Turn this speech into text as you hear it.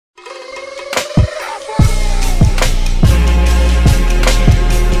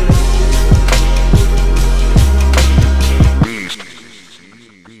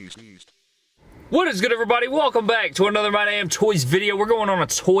What is good, everybody? Welcome back to another MYDAMNTOYS video. We're going on a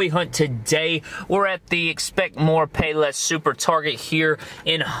toy hunt today. We're at the Expect More, Pay Less Super Target here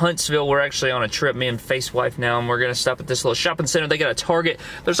in Huntsville. We're actually on a trip, me and Face Wife now, and we're going to stop at this little shopping center. They got a Target.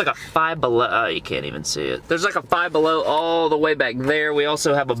 There's like a Five Below. Oh, you can't even see it. There's like a Five Below all the way back there. We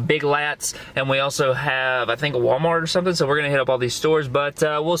also have a Big Lots, and we also have, I think, a Walmart or something. So we're going to hit up all these stores, but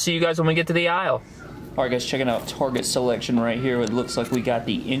we'll see you guys when we get to the aisle. Alright guys, checking out Target selection right here. It looks like we got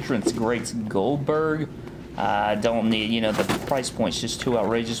the Entrance Greats Goldberg. I don't need, the price point's just too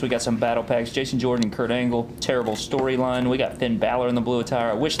outrageous. We got some battle packs. Jason Jordan, Kurt Angle, terrible storyline. We got Finn Balor in the blue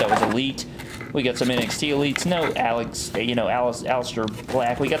attire. I wish that was Elite. We got some NXT Elites. No Aleister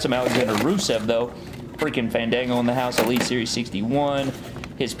Black. We got some Alexander Rusev though. Freaking Fandango in the house, Elite Series 61.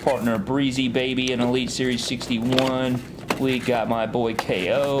 His partner Breezy Baby in Elite Series 61. We got my boy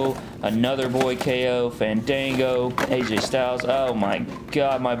KO, another boy KO, Fandango, AJ Styles. Oh my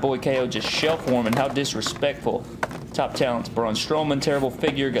god, my boy KO just shelf warming. How disrespectful. Top Talents, Braun Strowman, terrible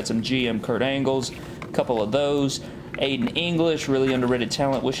figure. Got some GM Kurt Angles, a couple of those. Aiden English, really underrated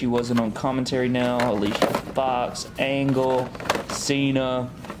talent. Wish he wasn't on commentary now. Alicia Fox, Angle, Cena,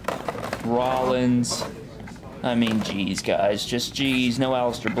 Rollins. I mean, geez, guys, just geez. No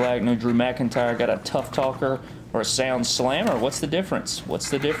Aleister Black, no Drew McIntyre. Got a Tough Talker. Or a Sound Slammer. What's the difference? What's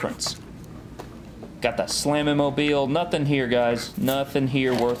the difference? Got the Slam-O-Mobile. Nothing here, guys. Nothing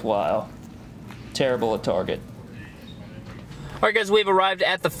here worthwhile. Terrible at Target. Alright guys, we've arrived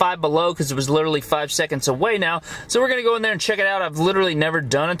at the Five Below because it was literally 5 seconds away now. So we're going to go in there and check it out. I've literally never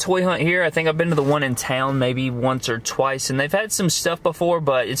done a toy hunt here. I think I've been to the one in town maybe once or twice. And they've had some stuff before,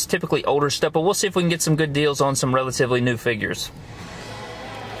 but it's typically older stuff. But we'll see if we can get some good deals on some relatively new figures.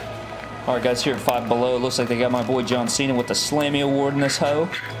 Alright guys, here at Five Below, it looks like they got my boy John Cena with the Slammy Award in this hoe.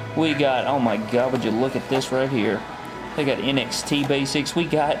 We got, oh my god, would you look at this right here. They got NXT basics. We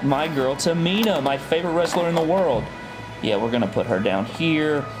got my girl Tamina, my favorite wrestler in the world. Yeah, we're going to put her down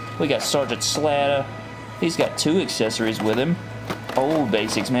here. We got Sergeant Slata. He's got two accessories with him. Old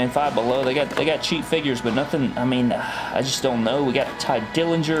basics, man. Five Below, they got cheap figures, but nothing, I mean, I just don't know. We got Ty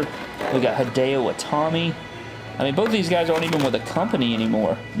Dillinger. We got Hideo Itami. I mean, both of these guys aren't even with the company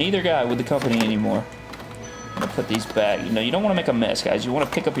anymore. Neither guy with the company anymore. I'm going to put these back. You don't want to make a mess, guys. You want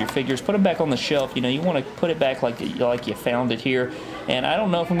to pick up your figures, put them back on the shelf. You want to put it back like you found it here. And I don't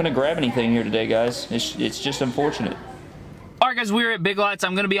know if I'm going to grab anything here today, guys. It's just unfortunate. Alright guys, we're at Big Lots.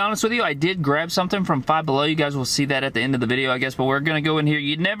 I'm going to be honest with you, I did grab something from Five Below. You guys will see that at the end of the video, I guess, but we're going to go in here.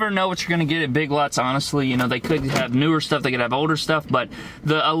 You never know what you're going to get at Big Lots, honestly. They could have newer stuff, they could have older stuff, but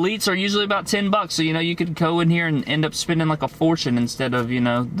the Elites are usually about 10 bucks, so, you could go in here and end up spending like a fortune instead of,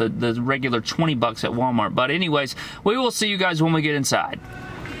 the regular 20 bucks at Walmart. But anyways, we will see you guys when we get inside.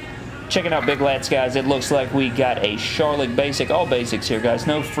 Checking out Big Lots, guys. It looks like we got a Charlotte basic. All basics here, guys.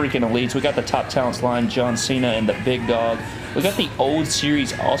 No freaking Elites. We got the Top Talents line, John Cena and the Big Dog. We got the old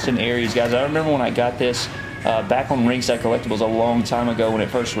series Austin Aries, guys. I remember when I got this back on Ringside Collectibles a long time ago when it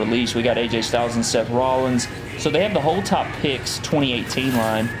first released. We got AJ Styles and Seth Rollins. So they have the whole Top Picks 2018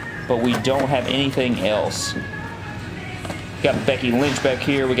 line, but we don't have anything else. Got Becky Lynch back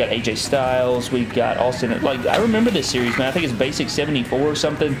here. We got AJ Styles. We got Austin. I remember this series, man. I think it's Basic 74 or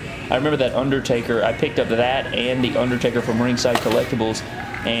something. I remember that Undertaker. I picked up that and the Undertaker from Ringside Collectibles.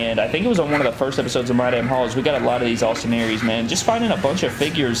 And I think it was on one of the first episodes of My Damn Halls. We got a lot of these Austin Aries, man. Just finding a bunch of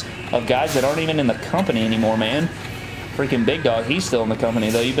figures of guys that aren't even in the company anymore, man. Freaking Big Dog. He's still in the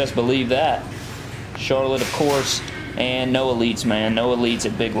company, though. You best believe that. Charlotte, of course. And no Elites, man. No Elites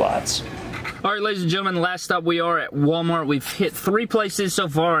at Big Lots. Alright, ladies and gentlemen, last stop we are at Walmart. We've hit 3 places so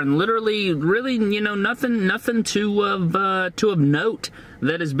far, and literally, really, nothing too of note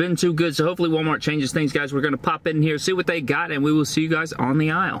that has been too good. So hopefully Walmart changes things, guys. We're going to pop in here, see what they got, and we will see you guys on the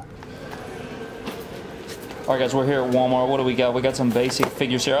aisle. Alright, guys, we're here at Walmart. What do we got? We got some basic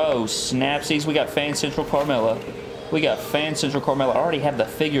figures here. Oh, snapsies. We got Fan Central Carmella. We got Fan Central Carmella. I already have the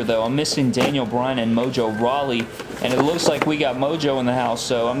figure, though. I'm missing Daniel Bryan and Mojo Rawley. And it looks like we got Mojo in the house,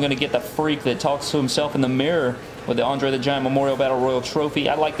 so I'm going to get the freak that talks to himself in the mirror with the Andre the Giant Memorial Battle Royal Trophy.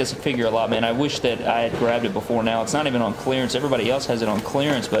 I like this figure a lot, man. I wish that I had grabbed it before now. It's not even on clearance. Everybody else has it on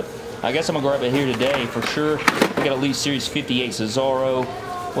clearance, but I guess I'm going to grab it here today for sure. We got Elite Series 58 Cesaro.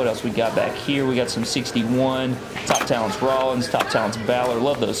 What else we got back here? We got some 61. Top Talents Rollins, Top Talents Balor.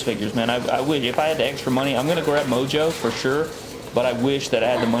 Love those figures, man. I wish, if I had the extra money, I'm going to grab Mojo for sure. But I wish that I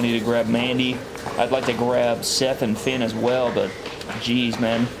had the money to grab Mandy. I'd like to grab Seth and Finn as well, but geez,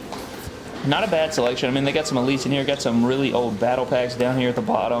 man. Not a bad selection. I mean, they got some Elites in here. Got some really old battle packs down here at the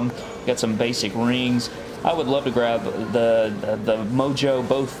bottom. Got some basic rings. I would love to grab the Mojo,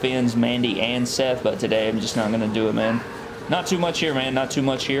 both Finns, Mandy, and Seth, but today I'm just not going to do it, man. not too much here, man. Not too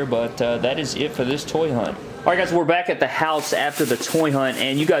much here, but that is it for this toy hunt. Alright guys, we're back at the house after the toy hunt,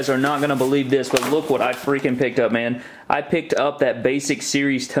 and you guys are not going to believe this, but look what I freaking picked up, man. I picked up that Basic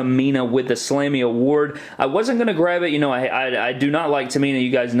Series Tamina with the Slammy Award. I wasn't going to grab it. You know, I do not like Tamina. You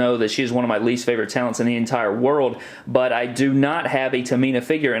guys know that she is one of my least favorite talents in the entire world, but I do not have a Tamina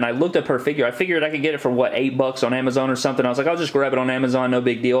figure, and I looked up her figure. I figured I could get it for, what, $8 on Amazon or something. I was like, I'll just grab it on Amazon, no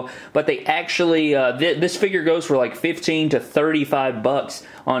big deal. But they actually, this figure goes for like 15 to 35 bucks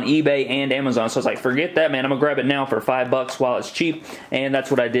on eBay and Amazon. So I was like, forget that, man. I'm going to grab it now for $5 while it's cheap, and that's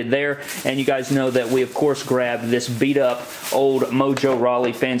what I did there. And you guys know that we, of course, grabbed this beat-up old Mojo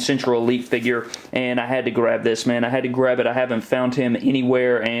Rawley Fan Central Elite figure, and I had to grab this, man. I had to grab it. I haven't found him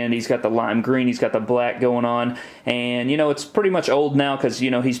anywhere, and he's got the lime green. He's got the black going on, and, you know, it's pretty much old now because,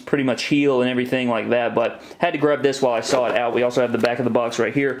 you know, he's pretty much heel and everything like that, but had to grab this while I saw it out. We also have the back of the box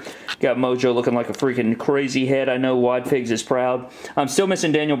right here. Got Mojo looking like a freaking crazy head. I know Wide Figs is proud. I'm still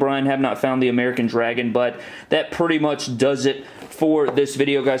missing Daniel Bryan. Have not found the American Dragon, but that pretty much does it for this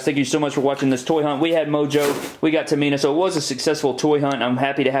video, guys. Thank you so much for watching this toy hunt. We had Mojo, we got Tamina, so it was a successful toy hunt. I'm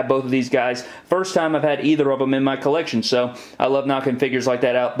happy to have both of these guys. First time I've had either of them in my collection, so I love knocking figures like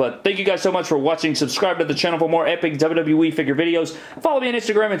that out. But thank you guys so much for watching. Subscribe to the channel for more epic WWE figure videos. Follow me on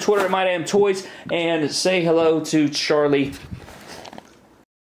Instagram and Twitter at MYDAMNTOYS, and say hello to Charlie